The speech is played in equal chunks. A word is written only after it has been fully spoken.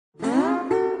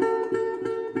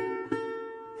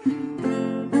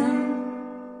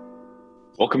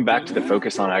Welcome back to the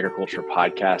Focus on Agriculture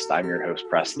podcast. I'm your host,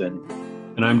 Preston.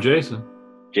 And I'm Jason.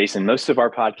 Jason, most of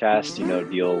our podcasts,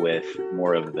 deal with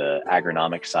more of the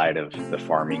agronomic side of the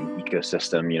farming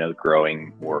ecosystem,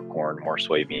 growing more corn, more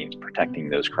soybeans,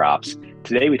 protecting those crops.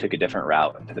 Today, we took a different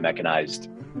route into the mechanized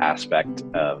aspect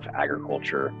of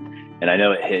agriculture. And I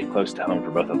know it hit close to home for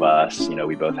both of us.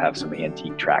 We both have some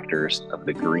antique tractors of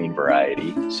the green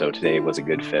variety. So today was a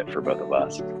good fit for both of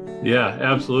us. Yeah,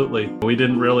 absolutely. We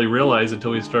didn't really realize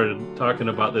until we started talking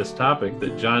about this topic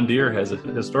that John Deere has a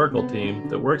historical team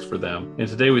that works for them. And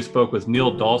today we spoke with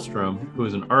Neil Dahlstrom, who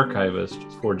is an archivist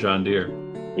for John Deere.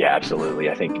 Yeah, absolutely.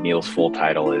 I think Neil's full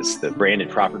title is the Branded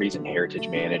Properties and Heritage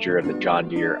Manager of the John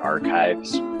Deere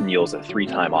Archives. Neil's a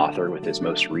 3-time author, with his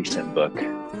most recent book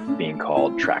being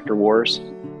called Tractor Wars.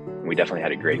 We definitely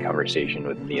had a great conversation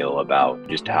with Neil about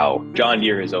just how John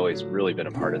Deere has always really been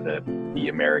a part of the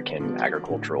American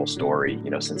agricultural story,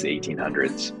 since the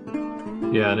 1800s.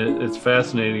 Yeah, and it's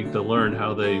fascinating to learn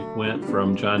how they went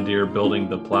from John Deere building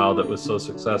the plow that was so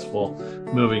successful,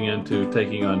 moving into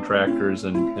taking on tractors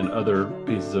and other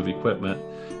pieces of equipment.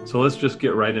 So let's just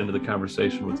get right into the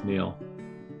conversation with Neil.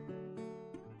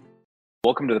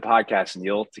 Welcome to the podcast,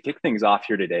 Neil. To kick things off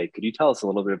here today, could you tell us a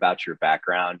little bit about your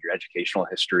background, your educational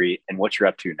history, and what you're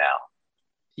up to now?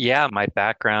 Yeah, my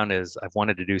background is I've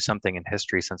wanted to do something in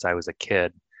history since I was a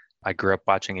kid. I grew up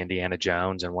watching Indiana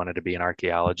Jones and wanted to be an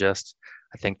archaeologist.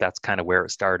 I think that's kind of where it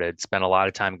started. Spent a lot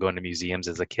of time going to museums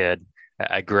as a kid.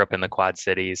 I grew up in the Quad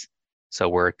Cities, so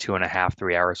we're 2.5,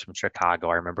 3 hours from Chicago.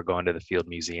 I remember going to the Field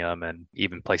Museum and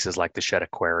even places like the Shedd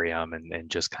Aquarium and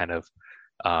just kind of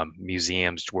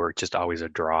museums were just always a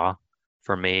draw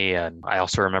for me. And I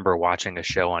also remember watching a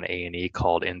show on A&E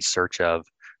called In Search Of,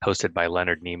 hosted by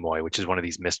Leonard Nimoy, which is one of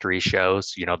these mystery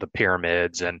shows, the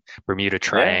pyramids and Bermuda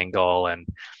Triangle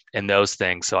and those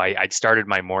things. So I started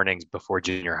my mornings before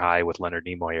junior high with Leonard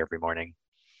Nimoy every morning,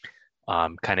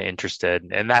 kind of interested.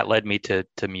 And that led me to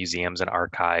museums and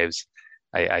archives.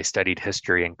 I studied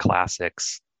history and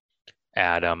classics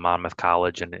at Monmouth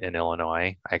College in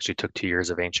Illinois. I actually took 2 years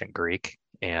of ancient Greek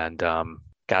and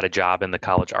got a job in the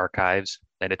college archives.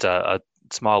 And it's a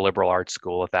small liberal arts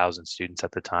school, 1,000 students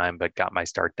at the time, but got my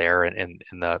start there in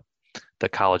the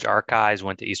college archives,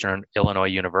 went to Eastern Illinois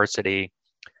University,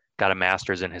 got a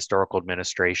master's in historical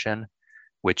administration,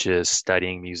 which is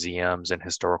studying museums and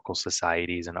historical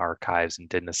societies and archives, and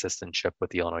did an assistantship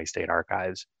with the Illinois State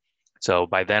Archives. So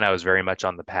by then I was very much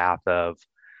on the path of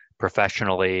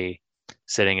professionally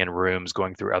sitting in rooms,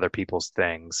 going through other people's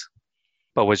things,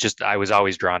 but I was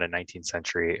always drawn to 19th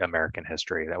century American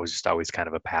history. That was just always kind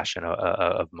of a passion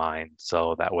of mine.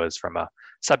 So that was, from a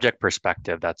subject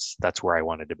perspective, that's where I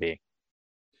wanted to be.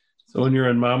 So when you're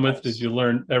in Monmouth, did you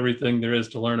learn everything there is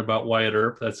to learn about Wyatt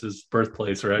Earp? That's his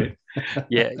birthplace, right?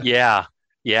 Yeah.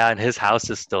 And his house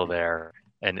is still there.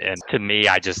 And to me,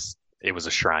 it was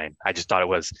a shrine. I just thought it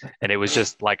was, and it was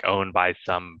just like owned by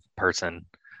some person.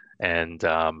 And,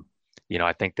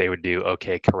 I think they would do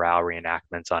OK Corral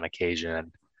reenactments on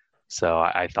occasion. So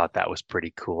I thought that was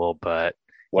pretty cool. But,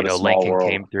 Lincoln world.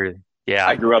 Came through. Yeah.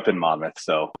 I grew up in Monmouth,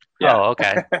 so. Yeah. Oh,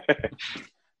 okay.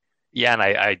 Yeah,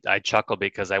 and I chuckle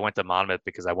because I went to Monmouth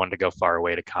because I wanted to go far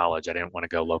away to college. I didn't want to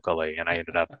go locally, and I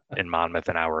ended up in Monmouth,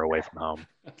 an hour away from home.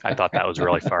 I thought that was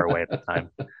really far away at the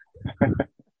time.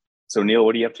 So, Neil,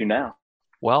 what are you up to now?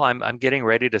 Well, I'm getting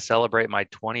ready to celebrate my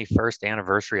 21st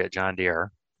anniversary at John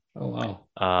Deere. Oh,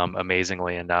 wow.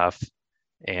 Amazingly enough.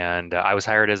 And I was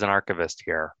hired as an archivist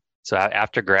here. So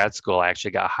after grad school, I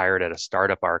actually got hired at a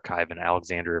startup archive in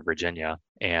Alexandria, Virginia.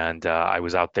 And I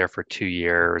was out there for 2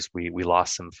 years. We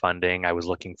lost some funding. I was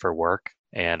looking for work.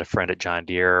 And a friend at John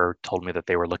Deere told me that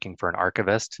they were looking for an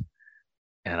archivist.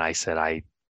 And I said, I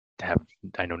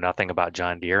know nothing about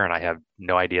John Deere, and I have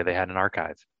no idea they had an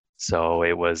archive. So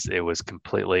it was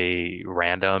completely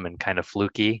random and kind of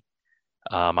fluky.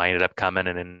 I ended up coming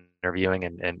and interviewing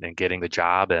and getting the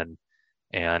job,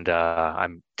 and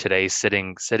I'm today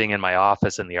sitting in my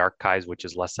office in the archives, which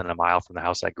is less than a mile from the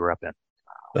house I grew up in.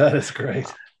 That is great.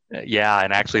 Yeah,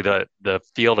 and actually the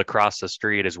field across the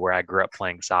street is where I grew up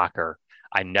playing soccer.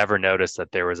 I never noticed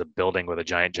that there was a building with a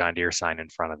giant John Deere sign in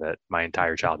front of it my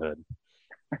entire childhood.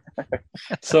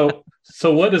 So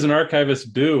what does an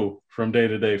archivist do from day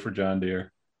to day for John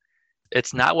Deere?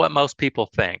 It's not what most people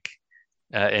think.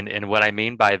 And what I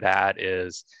mean by that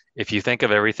is, if you think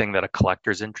of everything that a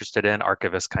collector's interested in,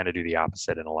 archivists kind of do the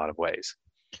opposite in a lot of ways.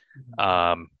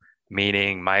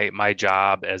 Meaning my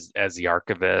job as the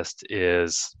archivist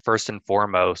is first and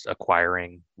foremost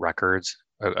acquiring records,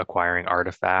 acquiring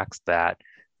artifacts that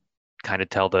kind of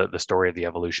tell the story of the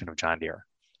evolution of John Deere.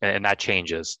 And that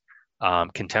changes.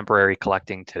 Contemporary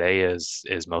collecting today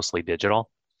is mostly digital.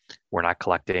 We're not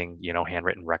collecting,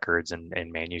 handwritten records and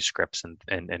manuscripts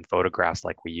and photographs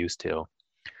like we used to.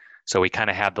 So we kind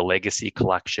of have the legacy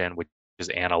collection, which is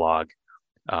analog,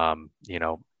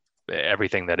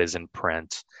 everything that is in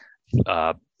print,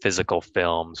 physical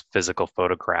films, physical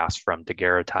photographs, from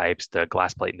daguerreotypes to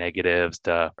glass plate negatives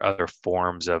to other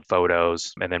forms of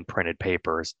photos, and then printed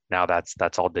papers. Now that's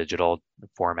all digital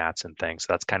formats and things.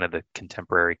 So that's kind of the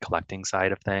contemporary collecting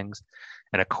side of things.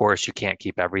 And of course, you can't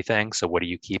keep everything. So what do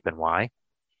you keep and why?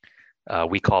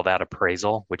 We call that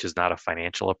appraisal, which is not a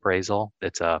financial appraisal.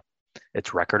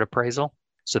 It's record appraisal.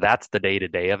 So that's the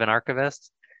day-to-day of an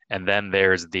archivist. And then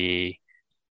there's the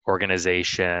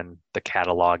organization, the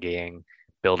cataloging,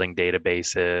 building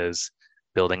databases,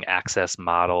 building access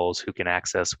models, who can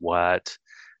access what.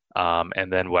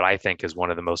 And then what I think is one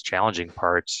of the most challenging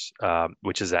parts,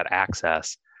 which is that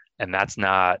access. And that's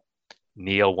not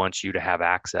Neil wants you to have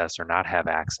access or not have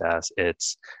access.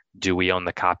 It's, do we own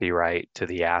the copyright to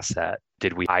the asset?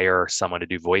 Did we hire someone to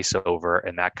do voiceover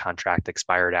and that contract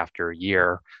expired after a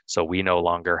year, so we no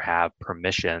longer have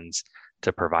permissions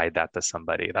to provide that to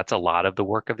somebody? That's a lot of the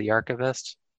work of the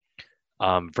archivist.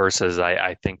 Versus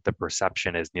I think the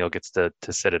perception is Neil gets to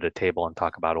sit at a table and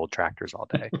talk about old tractors all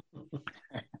day.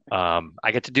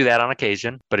 I get to do that on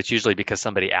occasion, but it's usually because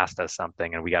somebody asked us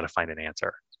something and we got to find an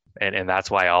answer. And that's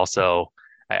why also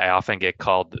I often get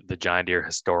called the John Deere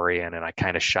historian, and I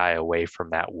kind of shy away from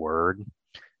that word,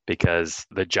 because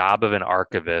the job of an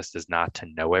archivist is not to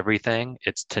know everything.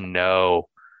 It's to know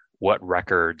what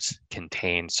records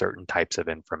contain certain types of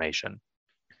information.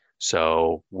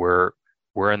 So we're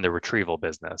in the retrieval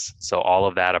business. So all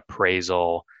of that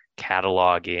appraisal,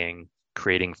 cataloging,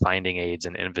 creating finding aids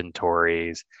and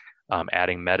inventories,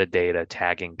 adding metadata,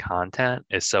 tagging content,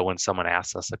 is so when someone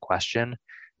asks us a question,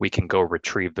 we can go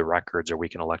retrieve the records, or we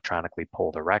can electronically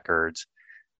pull the records.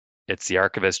 It's the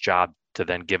archivist's job to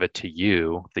then give it to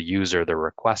you, the user, the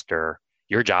requester.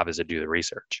 Your job is to do the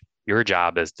research. Your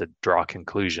job is to draw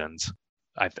conclusions.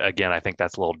 I think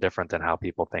that's a little different than how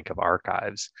people think of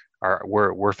archives.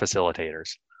 We're facilitators.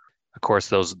 Of course,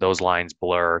 those lines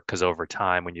blur, because over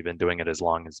time, when you've been doing it as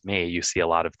long as me, you see a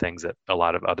lot of things that a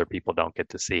lot of other people don't get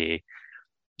to see.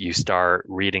 You start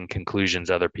reading conclusions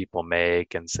other people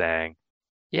make and saying,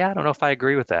 yeah, I don't know if I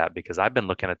agree with that, because I've been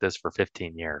looking at this for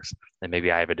 15 years and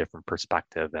maybe I have a different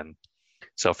perspective. And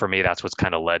so for me, that's what's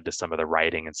kind of led to some of the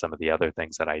writing and some of the other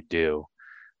things that I do,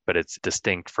 but it's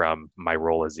distinct from my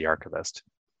role as the archivist.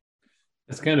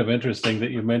 It's kind of interesting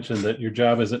that you mentioned that your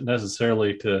job isn't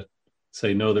necessarily to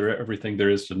say no to everything there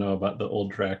is to know about the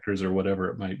old tractors or whatever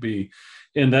it might be.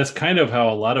 And that's kind of how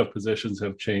a lot of positions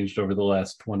have changed over the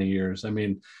last 20 years. I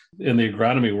mean, in the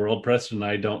agronomy world, Preston and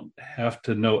I don't have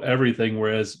to know everything.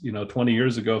 Whereas, 20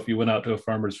 years ago, if you went out to a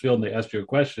farmer's field and they asked you a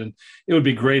question, it would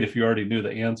be great if you already knew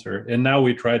the answer. And now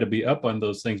we try to be up on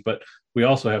those things, but we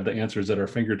also have the answers at our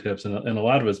fingertips. And a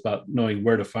lot of it's about knowing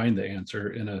where to find the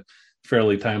answer in a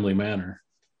fairly timely manner.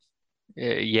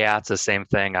 Yeah, it's the same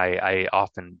thing. I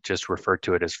often just refer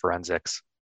to it as forensics.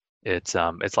 It's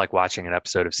like watching an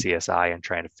episode of CSI and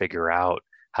trying to figure out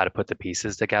how to put the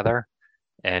pieces together.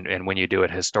 And when you do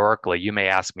it historically, you may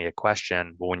ask me a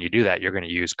question, but when you do that, you're going to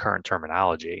use current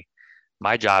terminology.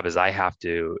 My job is I have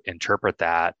to interpret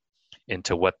that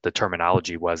into what the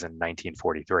terminology was in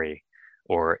 1943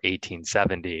 or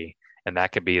 1870. And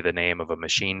that could be the name of a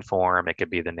machine form. It could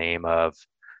be the name of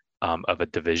a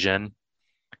division.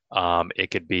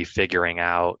 It could be figuring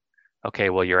out, okay,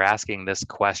 well, you're asking this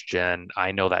question.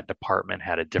 I know that department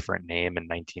had a different name in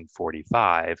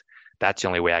 1945. That's the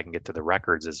only way I can get to the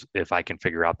records, is if I can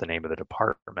figure out the name of the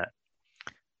department,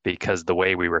 because the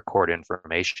way we record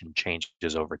information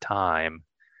changes over time.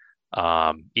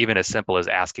 Even as simple as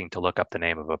asking to look up the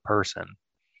name of a person.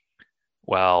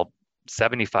 Well,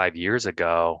 75 years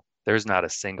ago, there's not a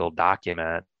single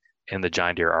document in the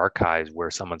John Deere archives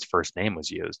where someone's first name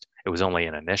was used. It was only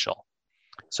an initial.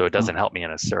 So it doesn't help me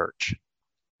in a search.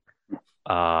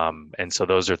 And so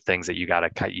those are things that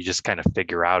you just kind of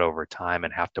figure out over time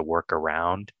and have to work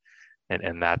around.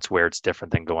 And that's where it's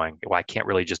different than going, well, I can't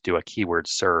really just do a keyword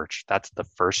search. That's the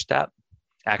first step.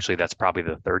 Actually, that's probably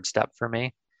the third step for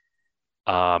me.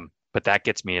 But that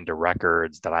gets me into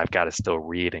records that I've got to still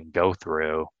read and go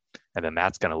through. And then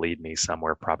that's going to lead me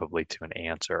somewhere probably to an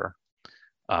answer.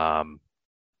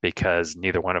 Because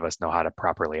neither one of us know how to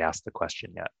properly ask the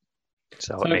question yet.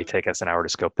 So it may take us an hour to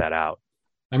scope that out.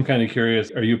 I'm kind of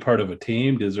curious, are you part of a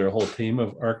team? Is there a whole team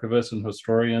of archivists and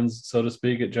historians, so to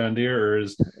speak, at John Deere, or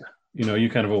is, you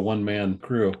kind of a one-man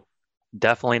crew?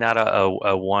 Definitely not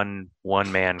a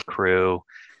one-man crew.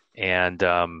 And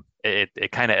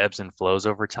it kind of ebbs and flows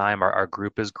over time. Our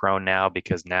group has grown now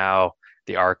because now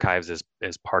the archives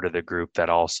is part of the group that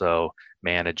also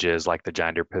manages like the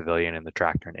John Deere Pavilion and the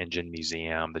Tractor and Engine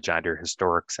Museum, the John Deere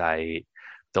Historic Site.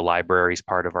 The library is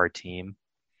part of our team.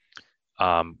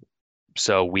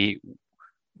 So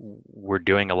we're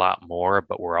doing a lot more,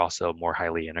 but we're also more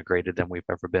highly integrated than we've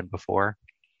ever been before.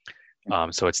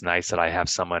 So it's nice that I have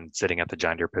someone sitting at the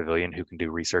John Deere Pavilion who can do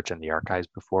research in the archives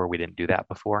before. We didn't do that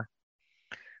before.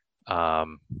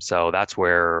 So that's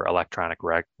where electronic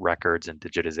records and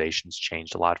digitizations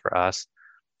changed a lot for us.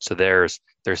 So there's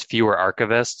fewer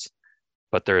archivists,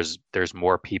 but there's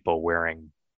more people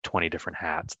wearing 20 different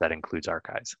hats. That includes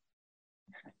archives.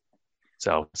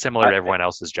 So similar to everyone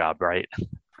else's job, right?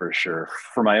 For sure.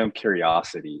 For my own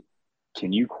curiosity,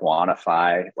 can you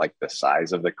quantify like the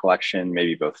size of the collection,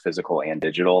 maybe both physical and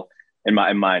digital? In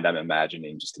my mind, I'm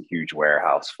imagining just a huge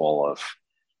warehouse full of,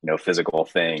 physical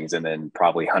things, and then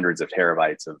probably hundreds of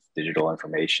terabytes of digital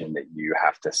information that you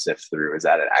have to sift through. Is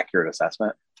that an accurate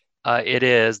assessment? It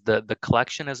is. The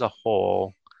collection as a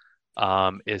whole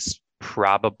is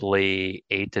probably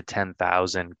 8 to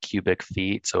 10,000 cubic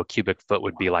feet. So a cubic foot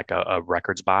would be like a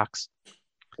records box.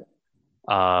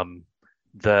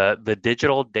 The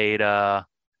digital data,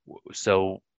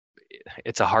 so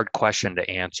it's a hard question to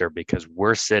answer because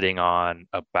we're sitting on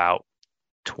about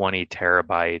 20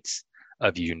 terabytes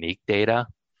of unique data.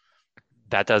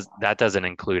 That doesn't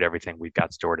include everything we've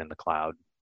got stored in the cloud.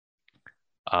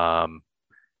 And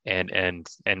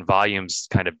volume's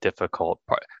kind of difficult.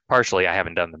 Partially, I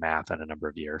haven't done the math in a number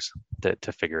of years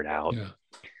to figure it out. Yeah.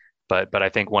 But I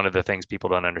think one of the things people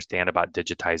don't understand about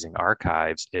digitizing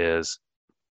archives is,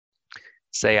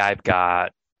 say I've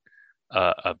got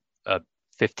a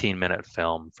 15-minute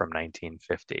film from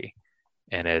 1950,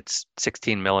 and it's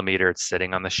 16 millimeter. It's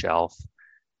sitting on the shelf.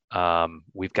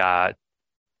 We've got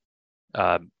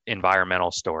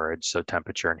environmental storage, so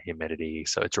temperature and humidity.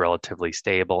 So it's relatively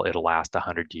stable. It'll last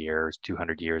 100 years,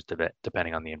 200 years,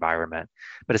 depending on the environment.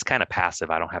 But it's kind of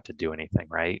passive. I don't have to do anything,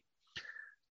 right?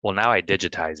 Well, now I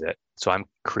digitize it. So I'm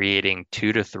creating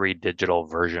 2 to 3 digital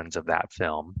versions of that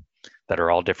film that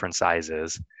are all different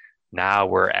sizes. Now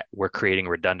we're creating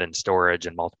redundant storage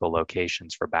in multiple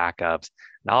locations for backups.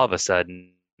 And all of a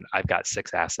sudden, I've got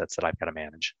 6 assets that I've got to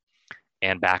manage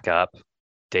and backup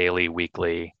daily,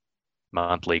 weekly,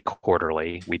 monthly,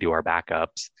 quarterly. We do our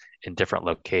backups in different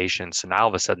locations. So now all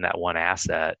of a sudden that one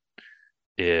asset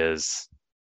is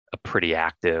a pretty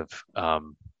active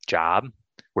job,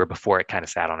 where before it kind of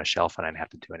sat on a shelf and I didn't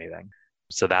have to do anything.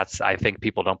 So I think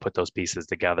people don't put those pieces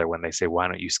together when they say, why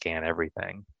don't you scan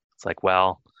everything? It's like,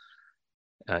 well,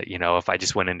 if I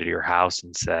just went into your house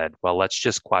and said, well, let's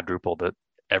just quadruple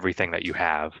everything that you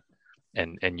have,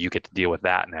 and you get to deal with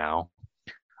that now.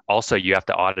 Also, you have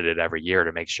to audit it every year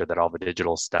to make sure that all the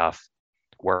digital stuff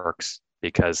works,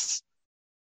 because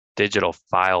digital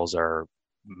files are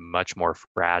much more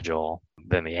fragile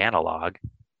than the analog,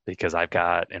 because I've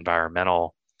got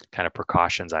environmental kind of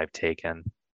precautions I've taken.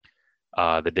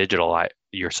 The digital,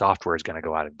 your software is going to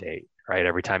go out of date, right?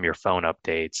 Every time your phone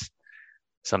updates,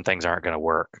 some things aren't going to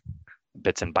work.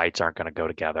 Bits and bytes aren't going to go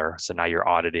together. So now you're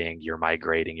auditing, you're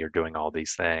migrating, you're doing all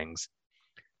these things.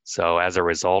 So as a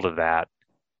result of that,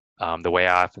 the way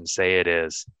I often say it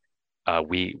is,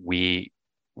 we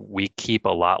keep a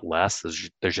lot less.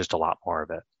 There's just a lot more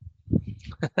of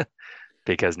it,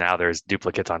 because now there's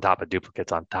duplicates on top of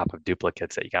duplicates on top of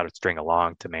duplicates that you got to string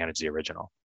along to manage the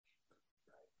original.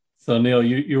 So Neil,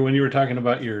 you when you were talking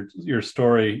about your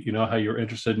story, how you were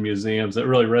interested in museums, that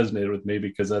really resonated with me,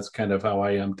 because that's kind of how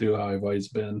I am too, how I've always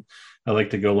been. I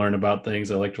like to go learn about things.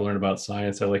 I like to learn about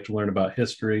science. I like to learn about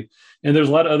history. And there's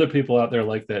a lot of other people out there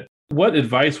like that. What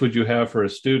advice would you have for a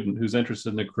student who's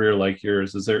interested in a career like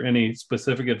yours? Is there any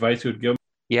specific advice you would give?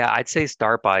 Yeah, I'd say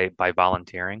start by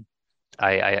volunteering.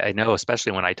 I know,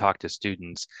 especially when I talk to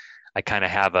students, I kind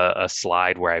of have a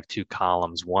slide where I have 2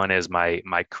 columns. One is my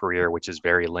career, which is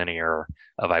very linear.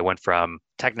 I went from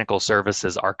technical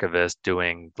services archivist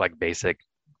doing like basic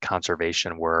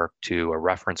conservation work to a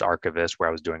reference archivist where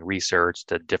I was doing research,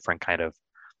 to different kind of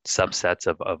subsets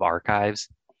of archives.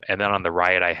 And then on the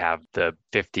right, I have the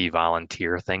 50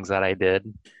 volunteer things that I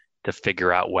did to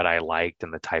figure out what I liked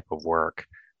and the type of work.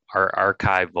 Our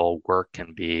archival work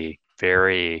can be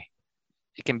very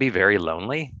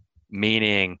lonely,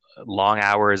 meaning long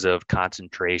hours of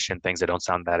concentration, things that don't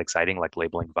sound that exciting, like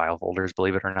labeling file folders,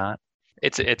 believe it or not.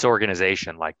 It's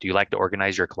organization. Like, do you like to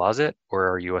organize your closet, or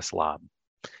are you a slob?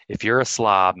 If you're a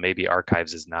slob, maybe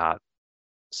archives is not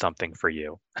something for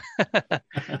you.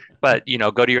 But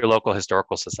go to your local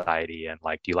historical society, and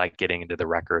like, do you like getting into the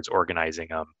records, organizing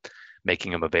them,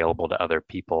 making them available to other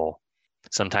people?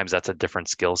 Sometimes that's a different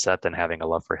skill set than having a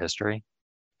love for history.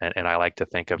 And I like to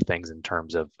think of things in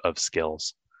terms of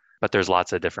skills. But there's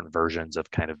lots of different versions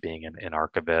of kind of being an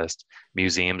archivist.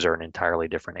 Museums are an entirely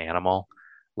different animal.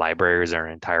 Libraries are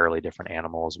an entirely different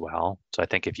animal as well. So I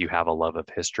think if you have a love of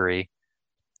history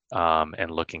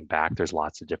and looking back, there's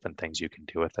lots of different things you can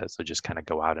do with it. So just kind of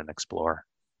go out and explore.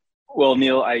 Well,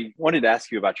 Neil, I wanted to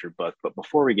ask you about your book, but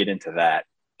before we get into that,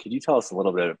 could you tell us a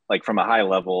little bit of, like, from a high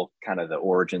level, kind of the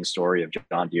origin story of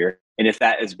John Deere? And if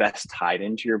that is best tied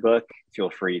into your book,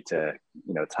 feel free to,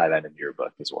 tie that into your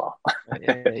book as well.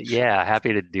 Yeah,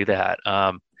 happy to do that.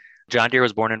 John Deere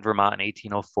was born in Vermont in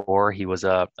 1804. He was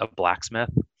a blacksmith,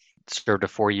 served a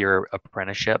 4-year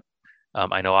apprenticeship.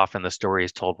 I know often the story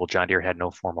is told, well, John Deere had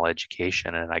no formal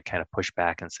education. And I kind of push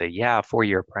back and say, yeah, a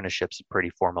 4-year apprenticeship is a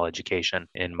pretty formal education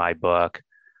in my book.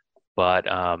 But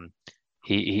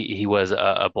he was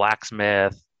a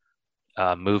blacksmith,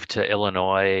 moved to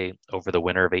Illinois over the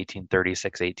winter of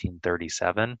 1836,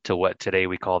 1837 to what today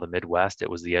we call the Midwest. It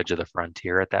was the edge of the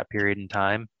frontier at that period in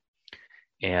time.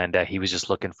 And he was just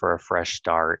looking for a fresh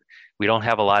start. We don't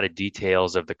have a lot of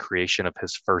details of the creation of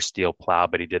his first steel plow,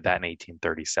 but he did that in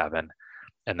 1837.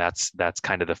 And that's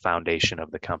kind of the foundation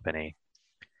of the company.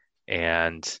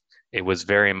 And it was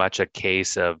very much a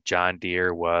case of John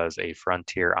Deere was a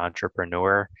frontier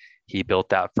entrepreneur. He built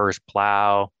that first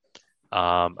plow.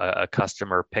 A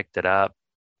customer picked it up,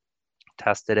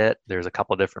 tested it. There's a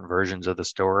couple different versions of the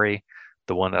story.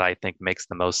 The one that I think makes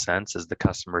the most sense is the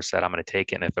customer said, I'm going to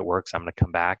take it, and if it works, I'm going to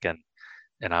come back and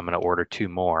I'm going to order 2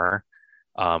 more.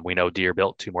 We know Deere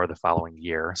built 2 more the following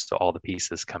year, so all the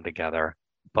pieces come together.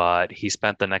 But he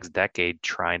spent the next decade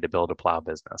trying to build a plow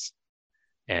business.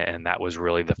 And that was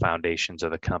really the foundations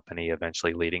of the company,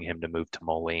 eventually leading him to move to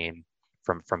Moline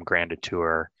from Grand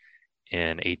Tour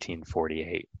in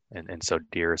 1848. And so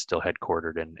Deere is still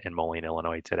headquartered in Moline,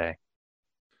 Illinois today.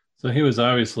 So he was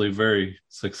obviously very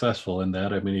successful in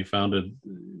that. I mean, he founded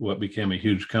what became a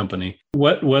huge company.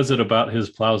 What was it about his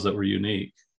plows that were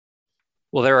unique?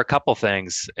 Well, there are a couple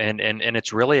things, and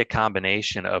it's really a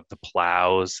combination of the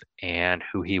plows and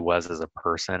who he was as a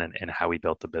person and how he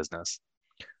built the business.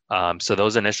 So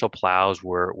those initial plows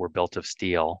were built of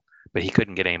steel, but he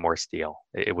couldn't get any more steel.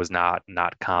 It was not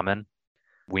common.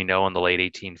 We know in the late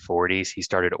 1840s, he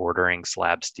started ordering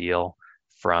slab steel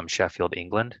from Sheffield,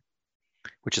 England,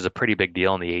 which is a pretty big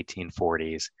deal in the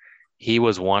 1840s. He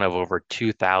was one of over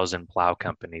 2,000 plow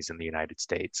companies in the United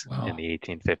States in the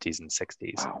 1850s and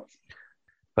 60s. Wow.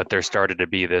 But there started to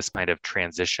be this kind of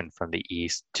transition from the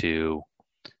East to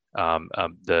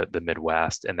the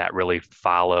Midwest, and that really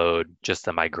followed just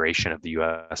the migration of the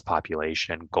U.S.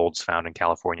 population. Gold's found in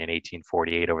California in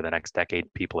 1848. Over the next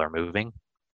decade, people are moving.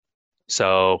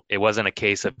 So it wasn't a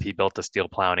case of he built a steel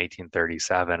plow in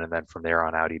 1837, and then from there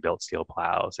on out, he built steel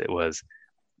plows. It was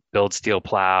build steel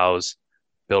plows,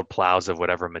 build plows of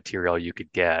whatever material you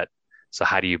could get. So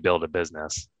how do you build a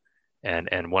business?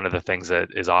 And one of the things that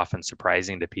is often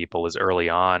surprising to people is early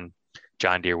on,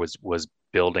 John Deere was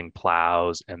building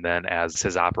plows. And then as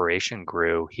his operation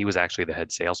grew, he was actually the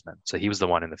head salesman. So he was the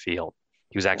one in the field.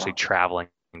 He was actually traveling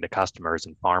to customers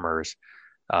and farmers,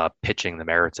 pitching the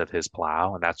merits of his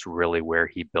plow. And that's really where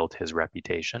he built his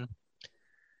reputation.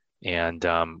 And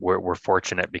we're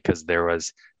fortunate because there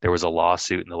was a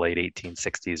lawsuit in the late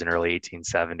 1860s and early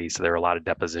 1870s. So there were a lot of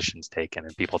depositions taken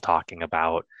and people talking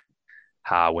about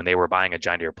how when they were buying a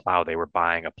John Deere plow, they were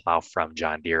buying a plow from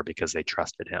John Deere because they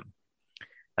trusted him.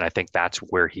 And I think that's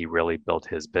where he really built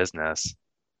his business.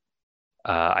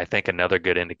 I think another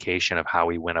good indication of how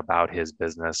he went about his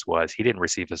business was he didn't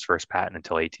receive his first patent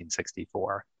until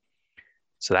 1864.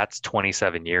 So that's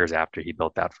 27 years after he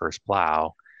built that first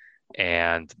plow.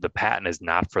 And the patent is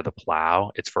not for the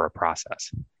plow, it's for a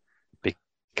process,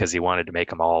 because he wanted to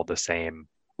make them all the same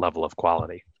level of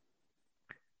quality.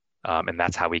 And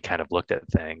that's how he kind of looked at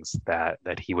things, that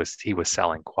he was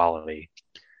selling quality.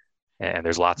 And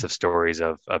there's lots of stories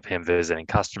of him visiting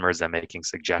customers and making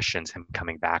suggestions, him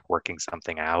coming back, working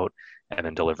something out, and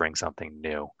then delivering something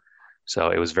new.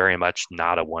 So it was very much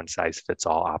not a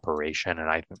one-size-fits-all operation. And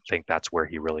I think that's where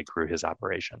he really grew his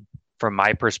operation. From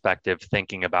my perspective,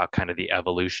 thinking about kind of the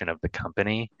evolution of the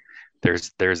company,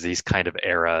 there's these kind of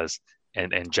eras,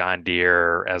 and John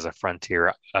Deere as a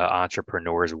frontier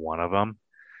entrepreneur is one of them.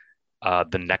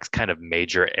 The next kind of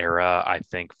major era, I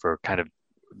think, for kind of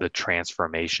the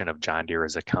transformation of John Deere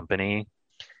as a company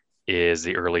is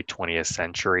the early 20th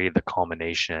century. The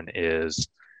culmination is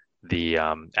the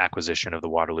acquisition of the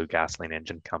Waterloo Gasoline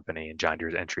Engine Company and John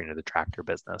Deere's entry into the tractor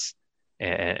business.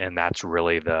 And that's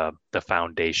really the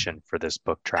foundation for this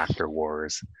book, Tractor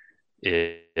Wars,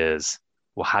 is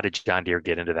well, how did John Deere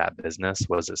get into that business?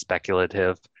 Was it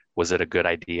speculative? Was it a good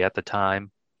idea at the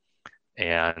time?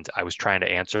 And I was trying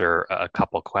to answer a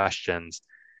couple questions.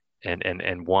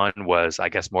 And one was, I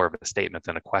guess, more of a statement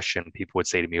than a question. People would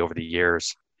say to me over the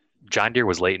years, John Deere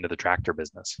was late into the tractor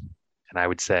business. And I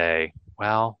would say,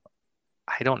 well,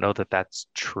 I don't know that that's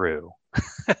true.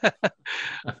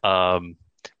 But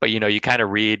you kind of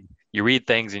read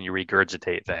things and you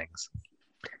regurgitate things.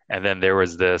 And then there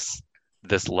was this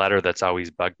letter that's always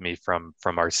bugged me from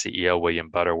our CEO, William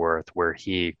Butterworth, where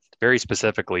he very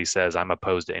specifically says, I'm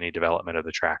opposed to any development of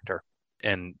the tractor.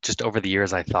 And just over the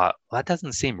years, I thought, well, that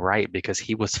doesn't seem right, because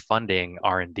he was funding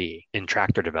R&D in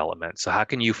tractor development. So how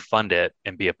can you fund it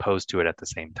and be opposed to it at the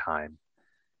same time?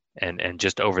 And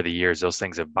just over the years, those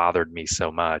things have bothered me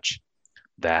so much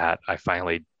that I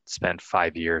finally spent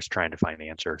 5 years trying to find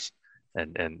answers.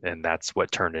 And that's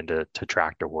what turned into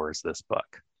Tractor Wars, this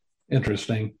book.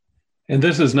 Interesting. And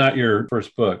this is not your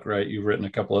first book, right? You've written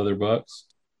a couple other books.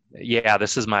 Yeah,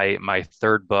 this is my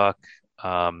third book.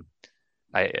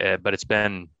 But it's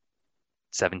been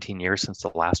 17 years since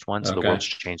the last one. So the world's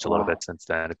changed a little bit since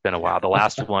then. It's been a while. The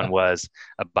last one was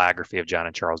a biography of John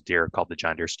and Charles Deere called The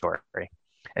John Deere Story.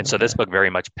 And so this book very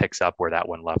much picks up where that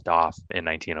one left off in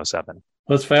 1907.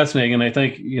 Well, it's fascinating. And I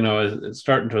think, it's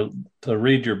starting to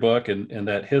read your book and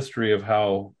that history of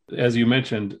how, as you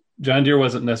mentioned, John Deere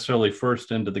wasn't necessarily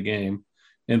first into the game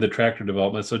in the tractor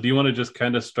development. So do you want to just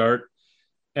kind of start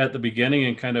at the beginning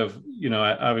and kind of,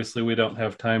 obviously we don't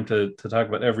have time to talk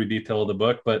about every detail of the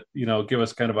book, but, give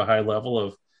us kind of a high level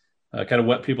of kind of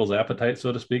whet people's appetite,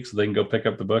 so to speak, so they can go pick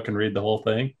up the book and read the whole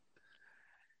thing?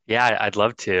 Yeah, I'd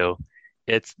love to.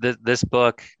 It's this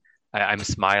book, I'm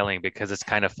smiling because it's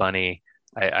kind of funny.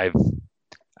 I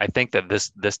think that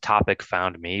this topic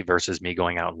found me versus me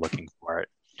going out and looking for it.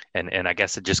 And I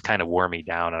guess it just kind of wore me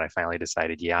down. And I finally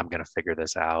decided, I'm going to figure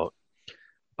this out.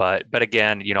 But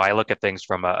again, I look at things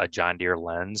from a John Deere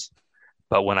lens.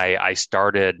 But when I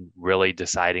started really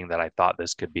deciding that I thought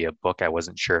this could be a book, I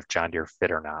wasn't sure if John Deere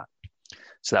fit or not.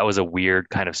 So that was a weird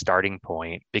kind of starting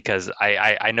point, because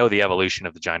I know the evolution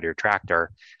of the John Deere tractor.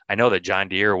 I know that John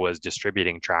Deere was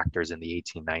distributing tractors in the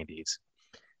 1890s.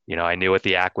 I knew with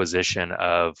the acquisition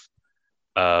of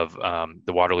the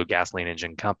Waterloo Gasoline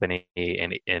Engine Company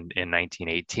in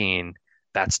 1918,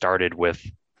 that started with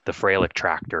the Freilich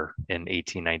tractor in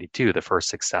 1892, the first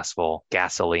successful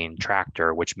gasoline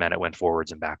tractor, which meant it went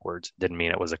forwards and backwards. Didn't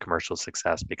mean it was a commercial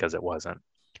success, because it wasn't.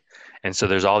 And so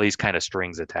there's all these kind of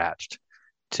strings attached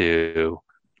to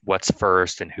what's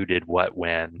first and who did what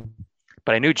when.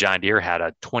 But I knew John Deere had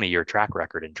a 20-year track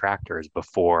record in tractors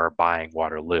before buying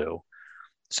Waterloo.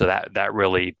 So that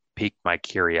really piqued my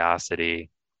curiosity.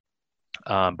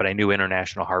 But I knew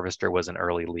International Harvester was an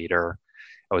early leader.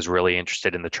 I was really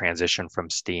interested in the transition from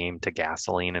steam to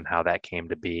gasoline and how that came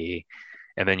to be.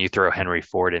 And then you throw Henry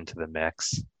Ford into the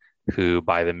mix, who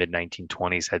by the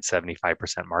mid-1920s had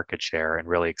 75% market share and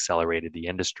really accelerated the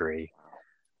industry.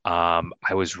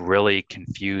 I was really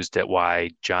confused at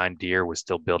why John Deere was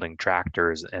still building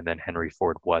tractors and then Henry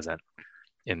Ford wasn't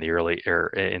in the early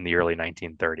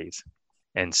 1930s.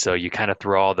 And so you kind of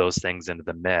throw all those things into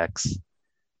the mix.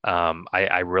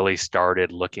 I really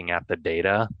started looking at the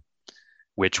data,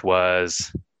 which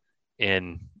was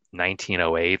in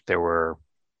 1908, there were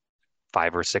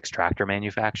 5 or 6 tractor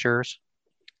manufacturers.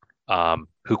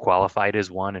 Who qualified as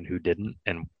one and who didn't,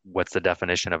 and what's the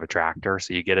definition of a tractor.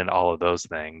 So you get into all of those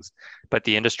things, but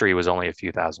the industry was only a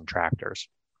few thousand tractors.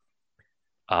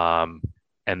 And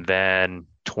then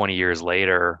 20 years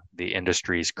later, the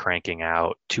industry's cranking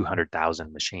out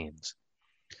 200,000 machines.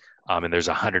 And there's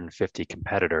 150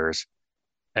 competitors.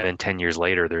 And then 10 years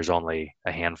later, there's only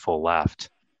a handful left.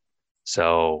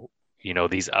 So,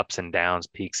 these ups and downs,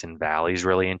 peaks and valleys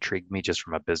really intrigued me just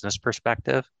from a business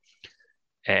perspective.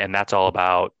 And that's all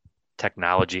about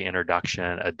technology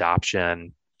introduction,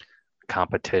 adoption,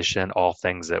 competition, all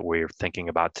things that we're thinking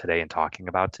about today and talking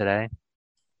about today.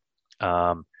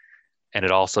 And it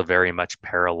also very much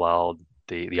paralleled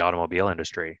the automobile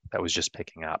industry that was just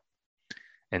picking up.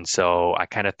 And so I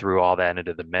kind of threw all that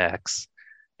into the mix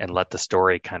and let the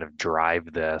story kind of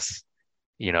drive this,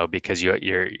 because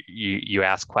you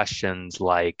ask questions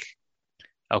like,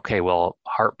 okay, well,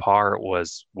 Hart Parr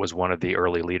was one of the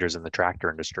early leaders in the tractor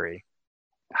industry.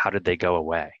 How did they go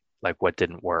away? Like, what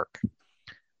didn't work?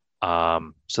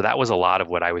 So that was a lot of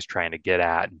what I was trying to get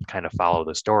at and kind of follow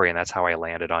the story. And that's how I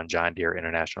landed on John Deere,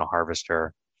 International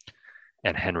Harvester,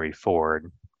 and Henry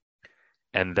Ford.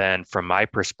 And then from my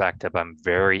perspective, I'm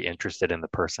very interested in the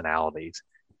personalities,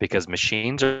 because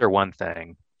machines are one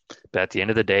thing, but at the end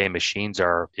of the day, machines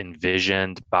are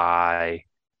envisioned by,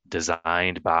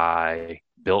 designed by,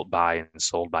 built by and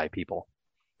sold by people.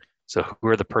 So who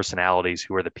are the personalities?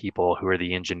 Who are the people? Who are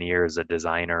the engineers, the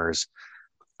designers,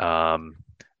 the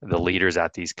leaders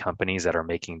at these companies that are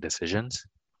making decisions?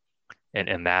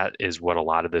 And that is what a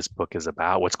lot of this book is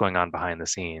about. What's going on behind the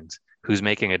scenes? Who's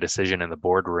making a decision in the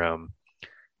boardroom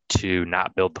to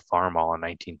not build the farm all in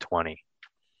 1920?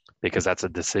 Because that's a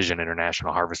decision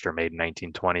International Harvester made in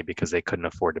 1920 because they couldn't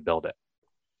afford to build it.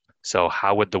 So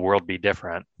how would the world be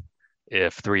different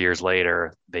if 3 years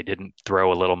later they didn't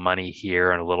throw a little money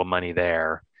here and a little money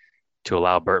there to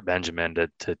allow Bert Benjamin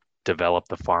to develop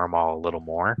the farm all a little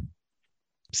more?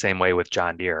 Same way with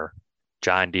John Deere.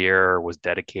 John Deere was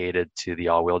dedicated to the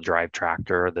all-wheel drive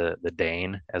tractor, the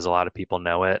Dane, as a lot of people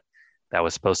know it. That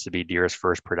was supposed to be Deere's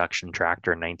first production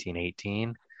tractor in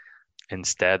 1918.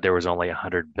 Instead, there was only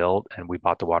 100 built, and we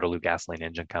bought the Waterloo Gasoline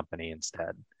Engine Company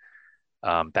instead.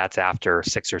 That's after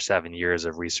 6 or 7 years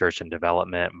of research and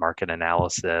development, market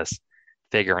analysis,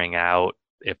 figuring out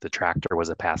if the tractor was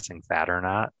a passing fad or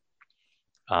not,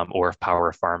 or if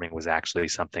power farming was actually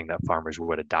something that farmers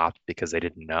would adopt because they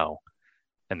didn't know.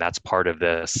 And that's part of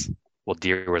this. Well,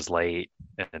 Deere was late,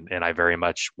 and I very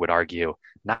much would argue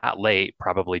not late,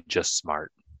 probably just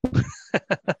smart.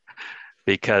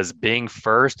 Because being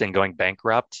first and going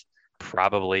bankrupt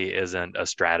probably isn't a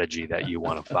strategy that you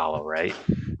want to follow, right?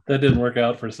 That didn't work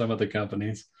out for some of the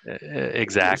companies.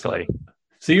 Exactly.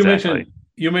 So you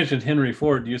mentioned Henry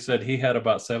Ford. You said he had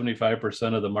about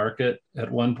 75% of the market at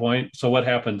one point. So what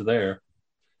happened there?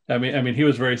 I mean, he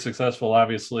was very successful,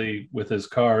 obviously, with his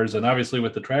cars and obviously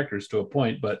with the tractors to a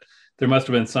point, but there must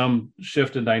have been some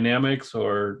shift in dynamics,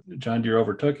 or John Deere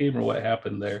overtook him, or what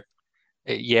happened there?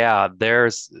 Yeah,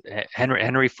 there's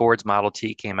Henry Ford's Model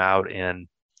T came out in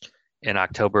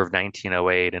October of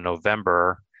 1908. In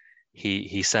November,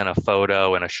 he sent a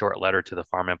photo and a short letter to the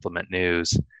Farm Implement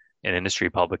News, an industry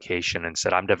publication, and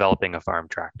said, "I'm developing a farm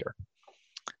tractor."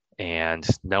 And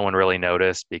no one really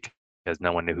noticed because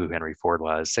no one knew who Henry Ford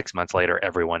was. 6 months later,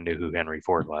 everyone knew who Henry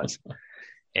Ford was.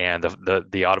 And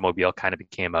the automobile kind of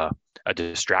became a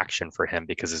distraction for him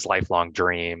because his lifelong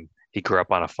dream, he grew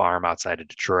up on a farm outside of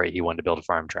Detroit. He wanted to build a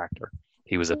farm tractor.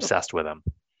 He was obsessed with them.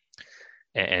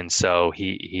 And so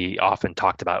he often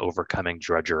talked about overcoming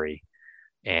drudgery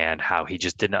and how he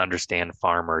just didn't understand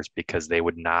farmers because they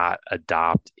would not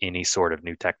adopt any sort of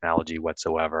new technology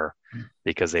whatsoever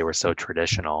because they were so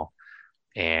traditional.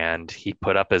 And he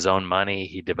put up his own money.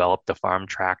 He developed the farm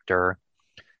tractor.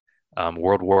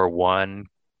 World War I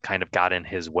kind of got in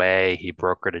his way. He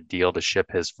brokered a deal to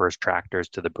ship his first tractors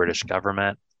to the British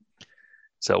government.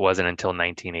 So it wasn't until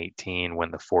 1918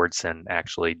 when the Fordson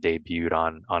actually debuted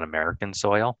on American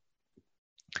soil.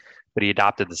 But he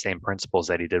adopted the same principles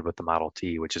that he did with the Model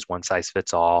T, which is one size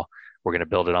fits all. We're going to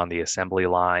build it on the assembly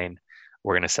line.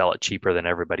 We're going to sell it cheaper than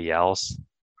everybody else.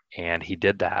 And he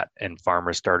did that, and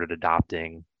farmers started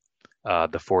adopting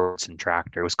the Fordson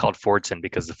tractor. It was called Fordson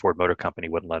because the Ford Motor Company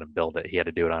wouldn't let him build it. He had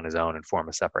to do it on his own and form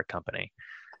a separate company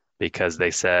because they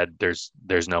said there's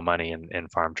no money in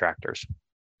farm tractors.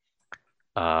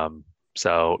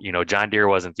 So, John Deere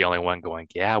wasn't the only one going,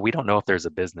 yeah, we don't know if there's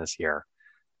a business here.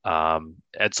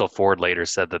 Edsel Ford later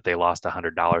said that they lost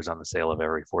 $100 on the sale of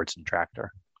every Fordson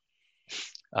tractor.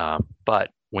 But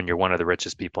when you're one of the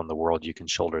richest people in the world, you can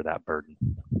shoulder that burden.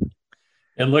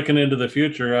 And looking into the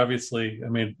future, obviously, I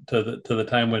mean, to the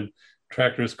time when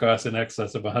tractors cost in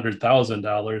excess of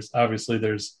 $100,000, obviously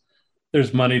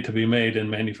there's money to be made in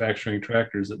manufacturing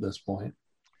tractors at this point.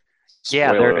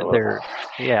 Yeah,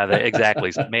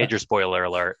 exactly. Major spoiler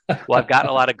alert. Well, I've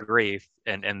gotten a lot of grief,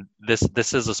 and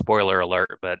this is a spoiler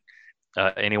alert, but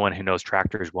anyone who knows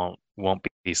tractors won't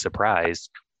be surprised.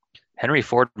 Henry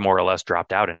Ford more or less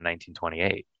dropped out in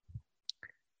 1928.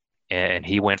 And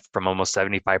he went from almost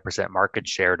 75% market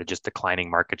share to just declining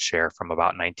market share from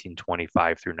about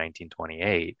 1925 through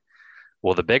 1928.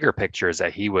 Well, the bigger picture is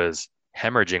that he was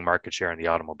hemorrhaging market share in the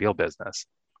automobile business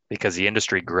because the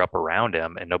industry grew up around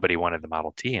him and nobody wanted the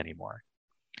Model T anymore.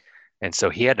 And so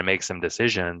he had to make some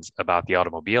decisions about the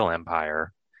automobile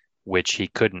empire, which he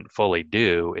couldn't fully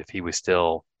do if he was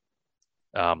still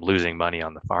losing money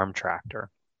on the farm tractor.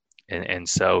 And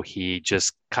so he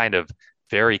just kind of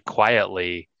very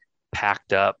quietly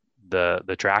packed up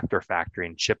the tractor factory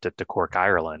and shipped it to Cork,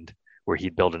 Ireland, where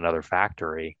he'd build another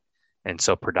factory. And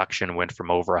so production went from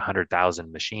over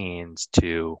 100,000 machines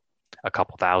to a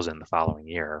couple thousand the following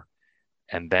year.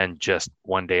 And then just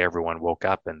one day, everyone woke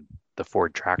up and the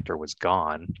Ford tractor was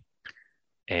gone.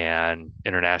 And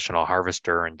International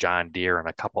Harvester and John Deere and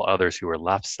a couple others who were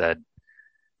left said,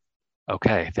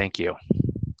 okay, thank you.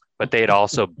 But they had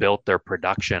also built their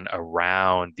production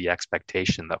around the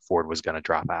expectation that Ford was going to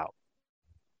drop out.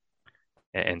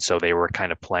 And so they were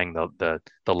kind of playing the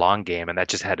long game, and that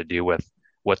just had to do with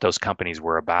what those companies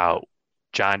were about.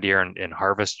 John Deere and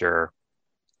Harvester,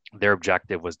 their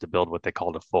objective was to build what they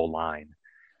called a full line,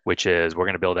 which is we're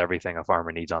going to build everything a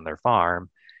farmer needs on their farm,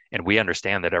 and we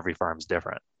understand that every farm's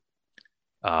different.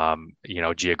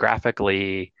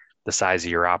 Geographically, the size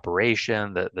of your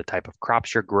operation, the type of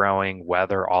crops you're growing,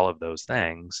 weather, all of those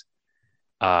things.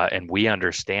 And we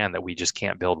understand that we just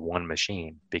can't build one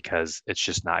machine because it's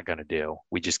just not going to do.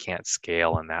 We just can't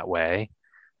scale in that way.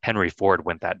 Henry Ford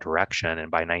went that direction, and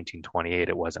by 1928,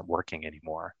 it wasn't working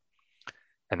anymore.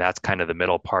 And that's kind of the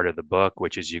middle part of the book,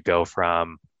 which is you go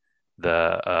from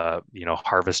the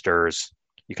harvesters.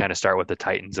 You kind of start with the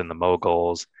Titans and the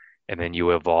Moguls, and then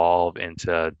you evolve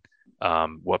into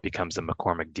what becomes the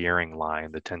McCormick Deering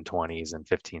line, the 1020s and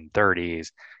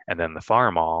 1530s, and then the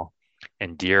Farmall.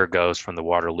 And Deere goes from the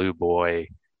Waterloo Boy,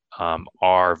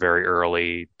 R very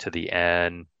early, to the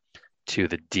N, to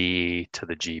the D, to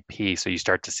the GP. So you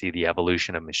start to see the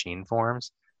evolution of machine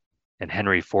forms. And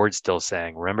Henry Ford's still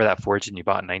saying, remember that Fortune you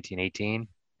bought in 1918?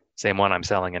 Same one I'm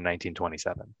selling in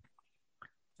 1927.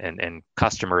 And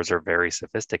customers are very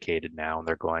sophisticated now, and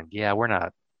they're going, yeah, we're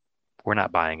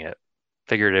not buying it,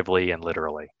 figuratively and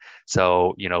literally.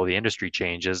 So, the industry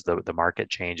changes, the market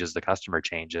changes, the customer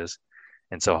changes.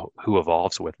 And so who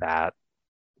evolves with that?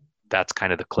 That's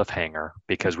kind of the cliffhanger,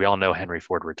 because we all know Henry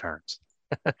Ford returns.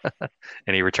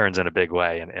 And he returns in a big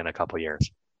way in a couple of years.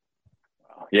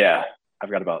 Yeah, I've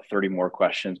got about 30 more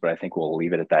questions, but I think we'll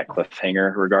leave it at that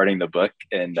cliffhanger regarding the book.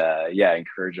 And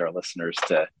encourage our listeners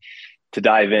to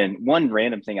dive in. One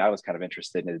random thing I was kind of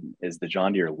interested in is the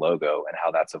John Deere logo and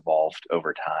how that's evolved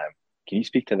over time. Can you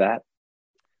speak to that?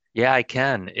 Yeah, I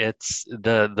can. It's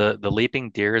the Leaping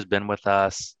Deer has been with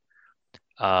us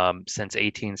since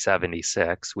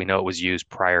 1876. We know it was used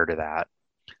prior to that,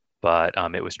 but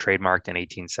it was trademarked in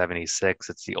 1876.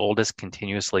 It's the oldest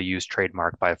continuously used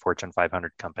trademark by a Fortune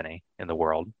 500 company in the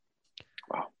world.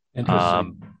 Wow.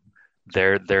 Interesting.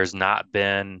 There's not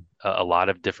been a lot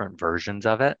of different versions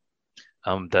of it.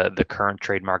 The current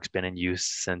trademark's been in use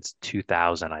since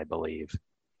 2000, I believe.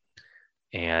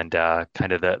 And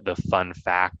kind of the fun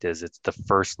fact is it's the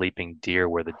first leaping deer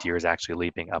where the deer is actually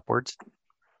leaping upwards.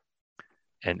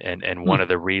 And one of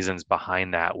the reasons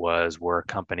behind that was we're a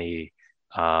company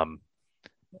in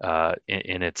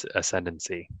its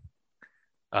ascendancy.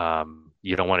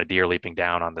 You don't want a deer leaping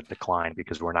down on the decline,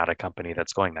 because we're not a company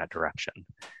that's going that direction.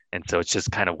 And so it's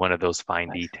just kind of one of those fine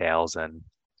details. So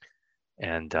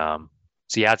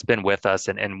yeah, it's been with us.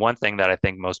 And one thing that I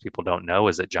think most people don't know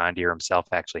is that John Deere himself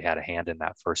actually had a hand in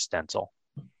that first stencil.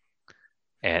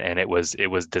 And it was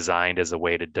designed as a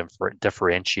way to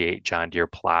differentiate John Deere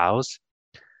plows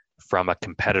from a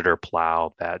competitor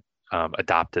plow that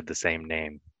adopted the same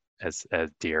name as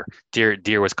Deere.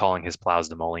 Deere was calling his plows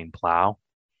the Moline plow.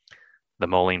 The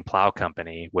Moline Plow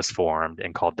Company was formed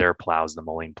and called their plows the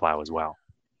Moline plow as well.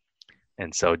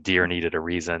 And so Deere needed a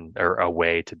reason or a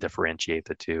way to differentiate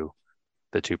the two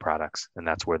products, and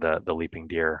that's where the Leaping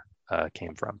Deer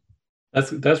came from.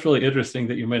 That's really interesting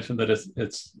that you mentioned that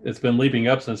it's been leaping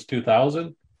up since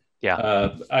 2000.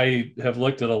 Yeah. I have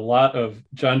looked at a lot of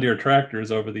John Deere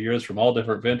tractors over the years from all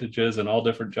different vintages and all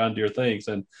different John Deere things,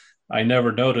 and I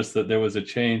never noticed that there was a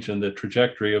change in the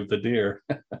trajectory of the Deere.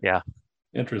 Yeah.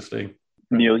 Interesting.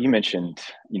 Neil, you mentioned,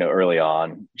 early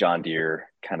on, John Deere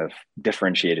kind of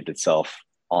differentiated itself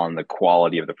on the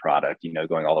quality of the product,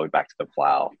 going all the way back to the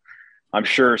plow. I'm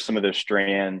sure some of those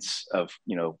strands of,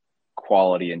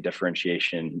 quality and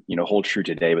differentiation, hold true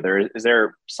today, but is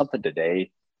there something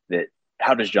today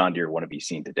how does John Deere want to be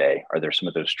seen today? Are there some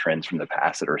of those trends from the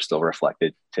past that are still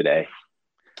reflected today?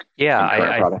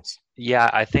 Yeah,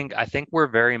 I think we're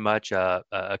very much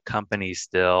a company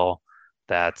still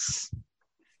that's,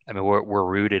 we're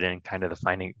rooted in kind of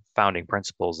the founding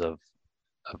principles of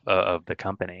the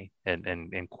company,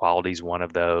 and quality is one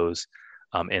of those.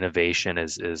 Innovation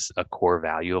is a core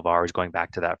value of ours, going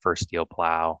back to that first steel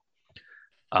plow.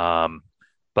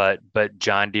 But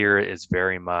John Deere is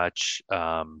very much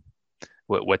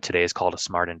what today is called a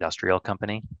smart industrial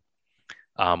company,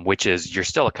 which is you're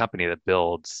still a company that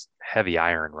builds heavy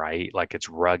iron, right? Like it's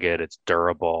rugged, it's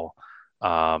durable,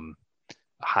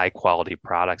 high quality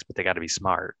products, but they got to be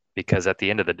smart, because at the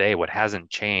end of the day, what hasn't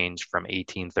changed from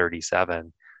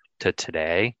 1837 to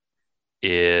today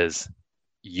is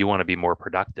you want to be more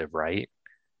productive, right?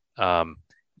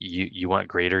 You want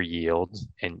greater yields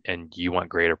and you want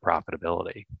greater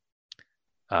profitability.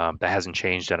 That hasn't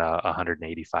changed in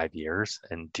 185 years,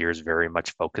 and Deere's very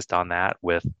much focused on that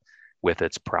with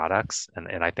its products,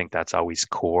 and I think that's always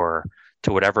core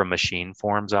to whatever machine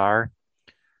forms are.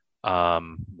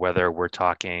 Whether we're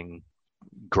talking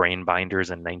grain binders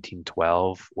in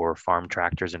 1912 or farm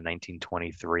tractors in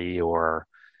 1923 or,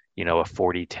 a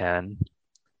 4010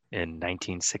 in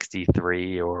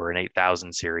 1963 or an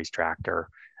 8000 series tractor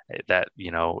that,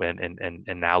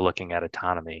 and now looking at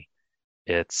autonomy,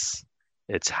 it's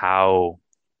how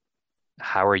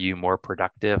are you more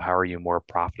productive? How are you more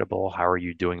profitable? How are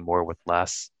you doing more with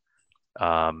less?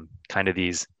 Kind of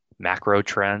these macro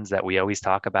trends that we always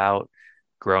talk about: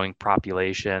 growing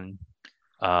population,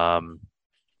 less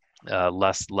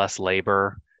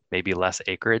labor, maybe less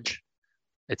acreage.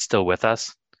 It's still with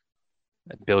us.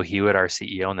 Bill Hewitt, our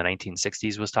CEO in the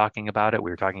 1960s, was talking about it.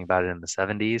 We were talking about it in the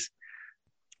 70s.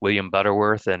 William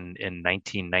Butterworth in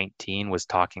 1919 was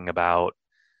talking about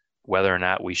whether or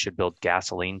not we should build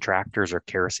gasoline tractors or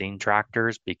kerosene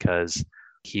tractors because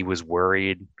he was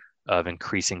worried of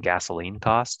increasing gasoline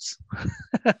costs,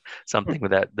 something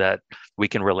that we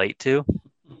can relate to.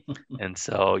 And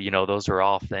so, those are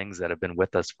all things that have been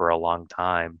with us for a long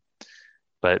time.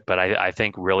 But I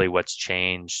think really what's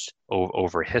changed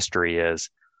over history is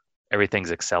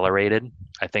everything's accelerated.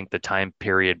 I think the time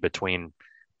period between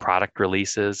product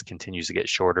releases continues to get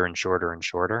shorter and shorter and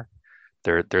shorter.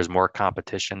 There's more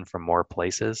competition from more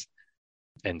places.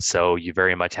 And so you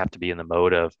very much have to be in the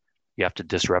mode of you have to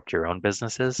disrupt your own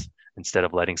businesses instead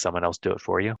of letting someone else do it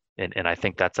for you. And I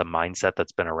think that's a mindset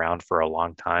that's been around for a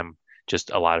long time.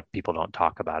 Just a lot of people don't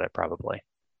talk about it probably.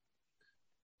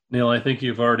 Neil, I think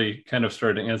you've already kind of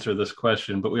started to answer this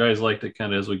question, but we always like to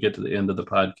kind of, as we get to the end of the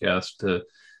podcast, to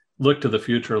look to the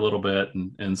future a little bit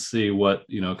and see what,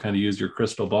 kind of use your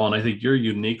crystal ball. And I think you're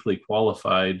uniquely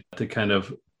qualified to kind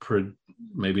of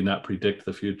maybe not predict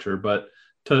the future, but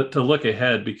to look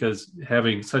ahead, because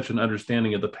having such an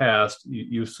understanding of the past,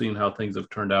 you've seen how things have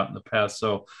turned out in the past.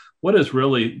 So what is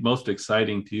really most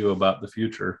exciting to you about the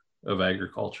future of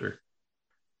agriculture?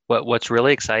 What's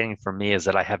really exciting for me is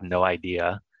that I have no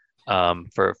idea,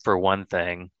 for one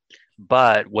thing,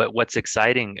 but what's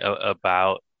exciting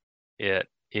about it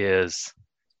is,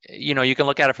 you can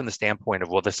look at it from the standpoint of,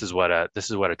 well, this is what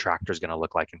a tractor is going to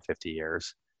look like in 50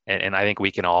 years. And I think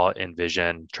we can all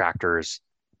envision tractors,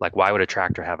 like why would a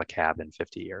tractor have a cab in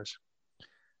 50 years?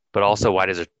 But also, why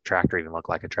does a tractor even look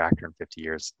like a tractor in 50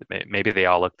 years? Maybe they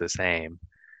all look the same.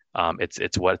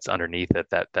 It's what's underneath it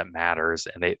that matters,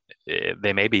 and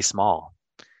they may be small,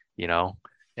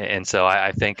 And so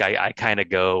I think I kind of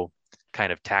go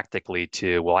kind of tactically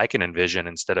to, well, I can envision,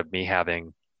 instead of me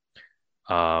having,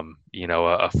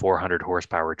 a 400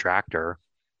 horsepower tractor,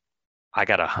 I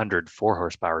got 100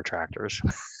 4-horsepower tractors,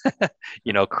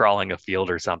 crawling a field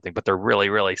or something, but they're really,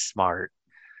 really smart.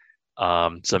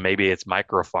 So maybe it's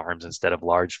micro farms instead of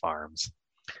large farms.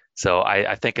 So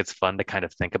I think it's fun to kind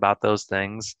of think about those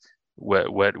things.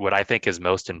 What I think is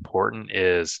most important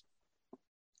is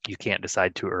you can't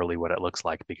decide too early what it looks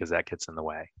like, because that gets in the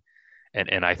way.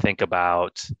 And I think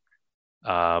about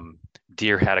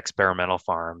Deere had experimental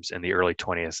farms in the early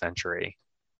 20th century.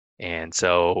 And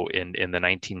so in the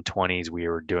 1920s, we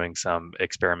were doing some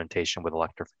experimentation with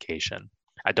electrification.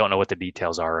 I don't know what the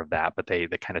details are of that, but they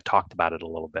kind of talked about it a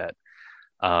little bit.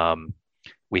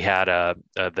 We had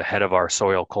the head of our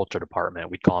soil culture department,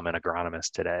 we'd call him an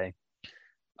agronomist today,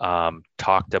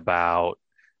 talked about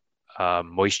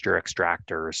moisture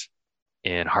extractors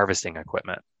in harvesting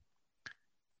equipment.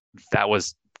 That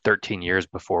was 13 years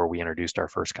before we introduced our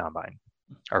first combine,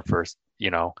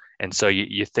 and so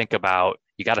you think about,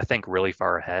 you got to think really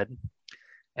far ahead.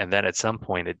 And then at some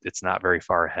point, it's not very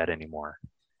far ahead anymore.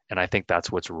 And I think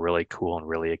that's what's really cool and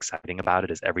really exciting about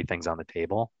it, is everything's on the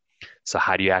table. So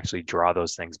how do you actually draw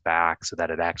those things back so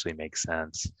that it actually makes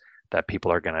sense, that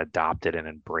people are going to adopt it and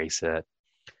embrace it,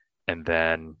 and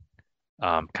then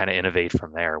kind of innovate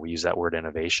from there? We use that word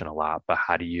innovation a lot, but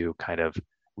how do you kind of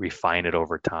refine it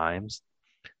over times?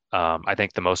 I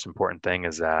think the most important thing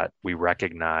is that we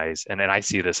recognize, and I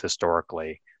see this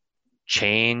historically,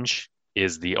 change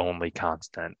is the only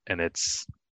constant. And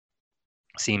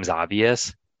seems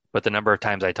obvious, but the number of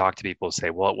times I talk to people say,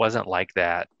 well, it wasn't like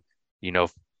that,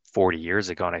 40 years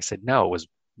ago. And I said, no, it was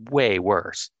way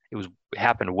worse. It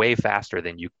happened way faster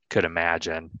than you could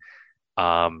imagine.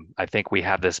 I think we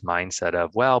have this mindset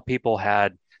of, well,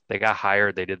 they got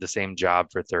hired, they did the same job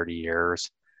for 30 years.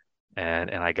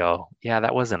 And I go, yeah,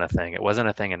 that wasn't a thing. It wasn't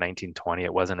a thing in 1920.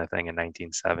 It wasn't a thing in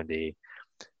 1970.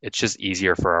 It's just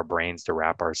easier for our brains to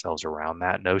wrap ourselves around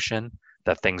that notion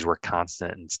that things were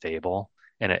constant and stable.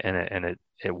 And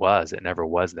it never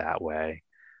was that way.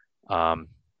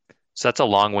 So that's a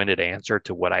long-winded answer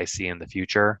to what I see in the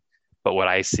future. But what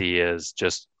I see is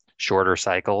just shorter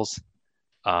cycles,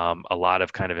 a lot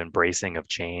of kind of embracing of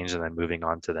change and then moving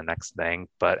on to the next thing.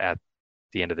 But at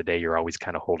the end of the day, you're always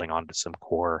kind of holding on to some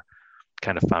core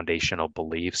kind of foundational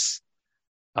beliefs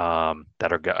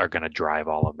that are going to drive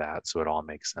all of that. So it all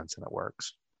makes sense and it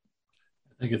works.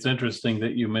 I think it's interesting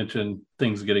that you mentioned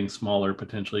things getting smaller,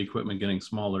 potentially equipment getting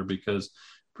smaller, because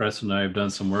Preston and I have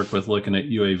done some work with looking at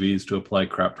UAVs to apply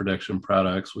crop protection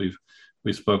products.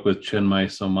 We spoke with Chinmay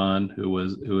Soman, who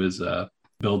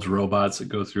builds robots that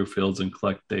go through fields and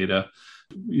collect data.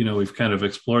 We've kind of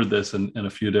explored this in a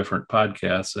few different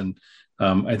podcasts, and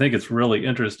I think it's really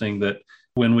interesting that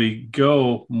when we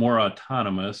go more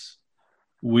autonomous,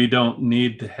 we don't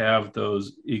need to have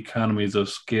those economies of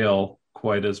scale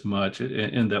quite as much,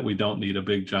 in that we don't need a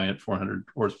big giant 400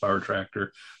 horsepower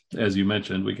tractor. As you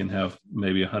mentioned, we can have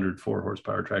maybe 104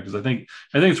 horsepower tractors. I think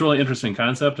it's a really interesting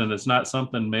concept, and it's not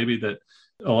something maybe that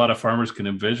a lot of farmers can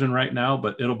envision right now,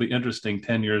 but it'll be interesting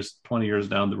 10 years, 20 years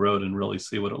down the road and really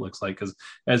see what it looks like. Because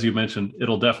as you mentioned,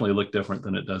 it'll definitely look different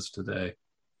than it does today.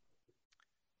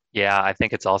 Yeah, I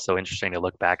think it's also interesting to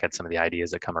look back at some of the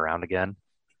ideas that come around again.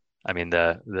 I mean,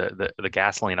 the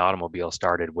gasoline automobile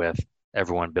started with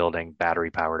everyone building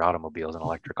battery-powered automobiles and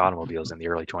electric automobiles in the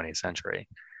early 20th century,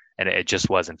 and it just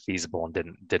wasn't feasible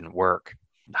and didn't work.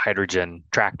 Hydrogen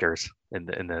tractors in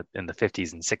the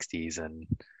 50s and 60s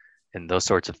and those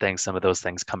sorts of things. Some of those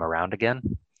things come around again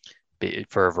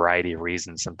for a variety of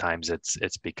reasons. Sometimes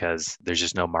it's because there's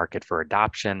just no market for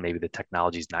adoption. Maybe the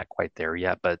technology's not quite there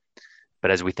yet, but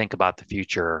as we think about the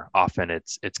future, often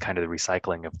it's kind of the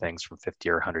recycling of things from 50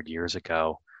 or 100 years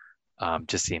ago,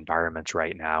 just the environments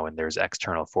right now, and there's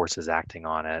external forces acting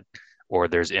on it, or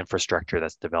there's infrastructure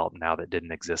that's developed now that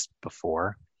didn't exist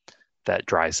before that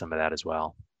drives some of that as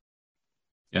well.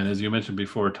 And as you mentioned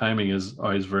before, timing is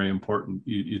always very important.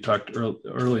 You talked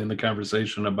early in the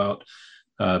conversation about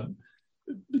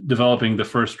developing the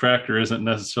first tractor isn't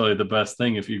necessarily the best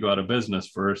thing if you go out of business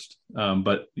first.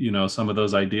 But some of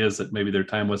those ideas that maybe their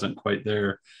time wasn't quite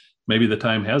there, maybe the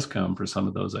time has come for some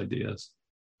of those ideas.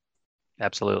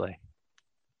 Absolutely.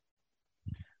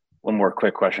 One more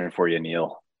quick question for you,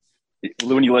 Neil.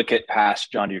 When you look at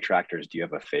past John Deere tractors, do you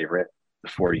have a favorite? The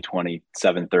 4020,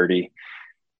 730?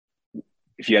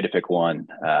 If you had to pick one,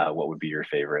 what would be your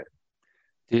favorite?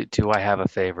 Do I have a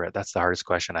favorite? That's the hardest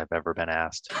question I've ever been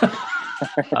asked.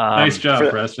 Nice job,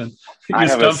 Preston. I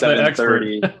have a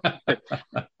 730.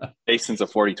 Jason's a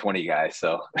 4020 guy,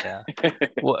 so yeah.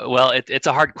 Well, it's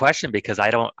a hard question because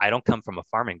I don't come from a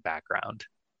farming background,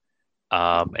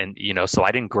 and so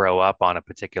I didn't grow up on a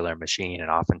particular machine.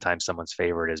 And oftentimes, someone's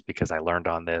favorite is because I learned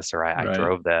on this or I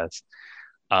drove this.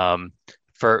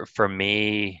 For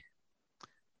me,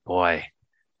 boy,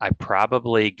 I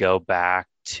probably go back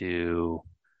to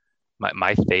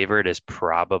my favorite is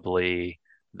probably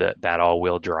that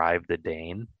all-wheel drive, the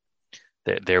Dane.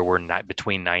 There were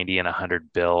between 90 and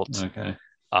 100 built. Okay.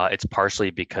 It's partially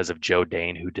because of Joe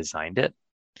Dane, who designed it,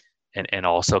 and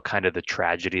also kind of the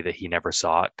tragedy that he never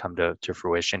saw it come to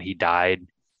fruition. He died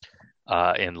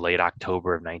in late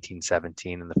October of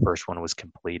 1917, and the first one was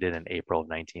completed in April of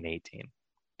 1918.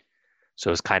 So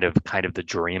it was kind of the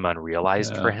dream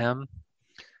unrealized for him.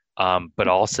 But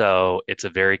also, it's a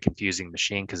very confusing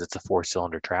machine because it's a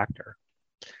 4-cylinder tractor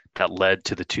that led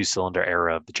to the 2-cylinder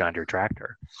era of the John Deere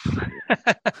tractor.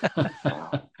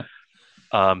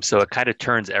 So it kind of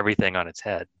turns everything on its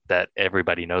head that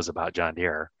everybody knows about John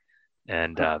Deere.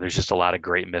 And there's just a lot of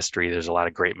great mystery. There's a lot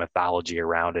of great mythology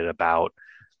around it about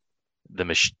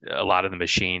a lot of the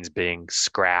machines being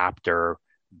scrapped or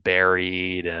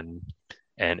buried, and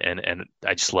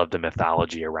I just love the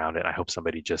mythology around it. I hope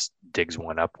somebody just digs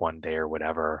one up one day or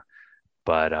whatever.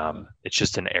 But it's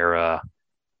just an era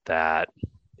that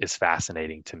is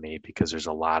fascinating to me because there's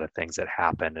a lot of things that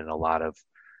happen and a lot of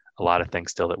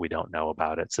things still that we don't know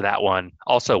about it. So that one,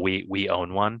 also we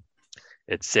own one.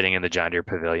 It's sitting in the John Deere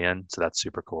Pavilion, so that's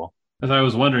super cool. As I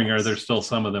was wondering, are there still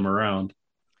some of them around?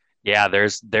 Yeah,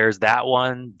 there's that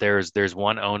one. There's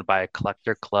one owned by a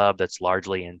collector club that's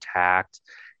largely intact.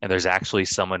 And there's actually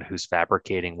someone who's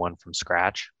fabricating one from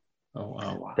scratch. Oh,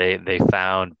 wow. They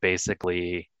found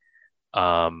basically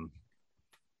a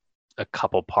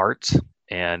couple parts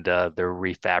and they're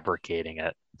refabricating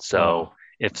it. So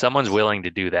if someone's willing to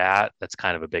do that, that's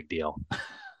kind of a big deal.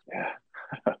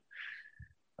 Yeah,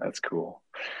 that's cool.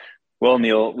 Well,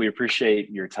 Neil, we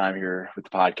appreciate your time here with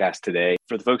the podcast today.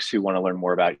 For the folks who want to learn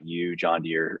more about you, John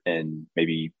Deere, and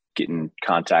maybe get in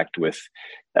contact with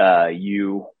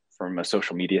you from a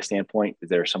social media standpoint, is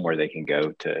there somewhere they can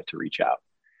go to reach out?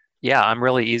 Yeah, I'm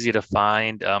really easy to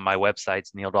find. My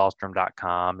website's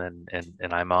neildahlstrom.com,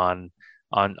 and I'm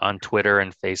on Twitter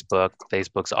and Facebook.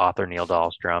 Facebook's author Neil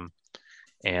Dahlstrom.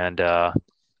 And I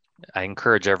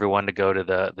encourage everyone to go to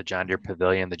the John Deere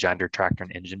Pavilion, the John Deere Tractor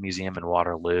and Engine Museum in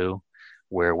Waterloo.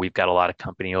 where we've got a lot of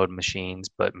company-owned machines,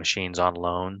 but machines on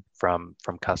loan from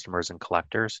customers and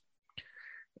collectors.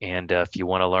 And if you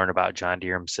want to learn about John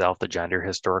Deere himself, the John Deere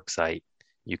Historic Site,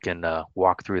 you can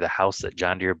walk through the house that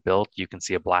John Deere built. You can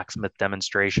see a blacksmith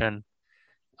demonstration.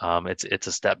 It's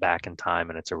a step back in time,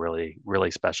 and it's a really,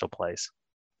 really special place.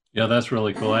 Yeah, that's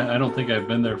really cool. I don't think I've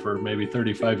been there for maybe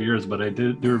 35 years, but I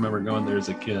do remember going there as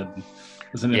a kid.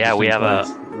 Yeah, we have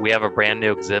a brand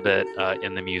new exhibit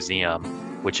in the museum,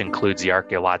 which includes the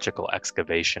archaeological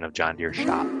excavation of John Deere's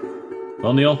shop.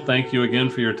 Well, Neil, thank you again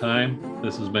for your time.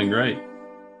 This has been great.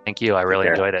 Thank you. I really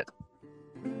enjoyed it.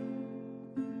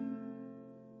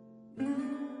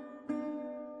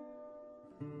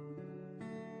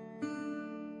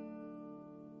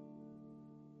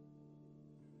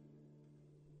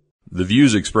 The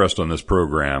views expressed on this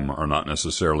program are not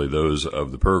necessarily those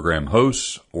of the program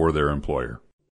hosts or their employer.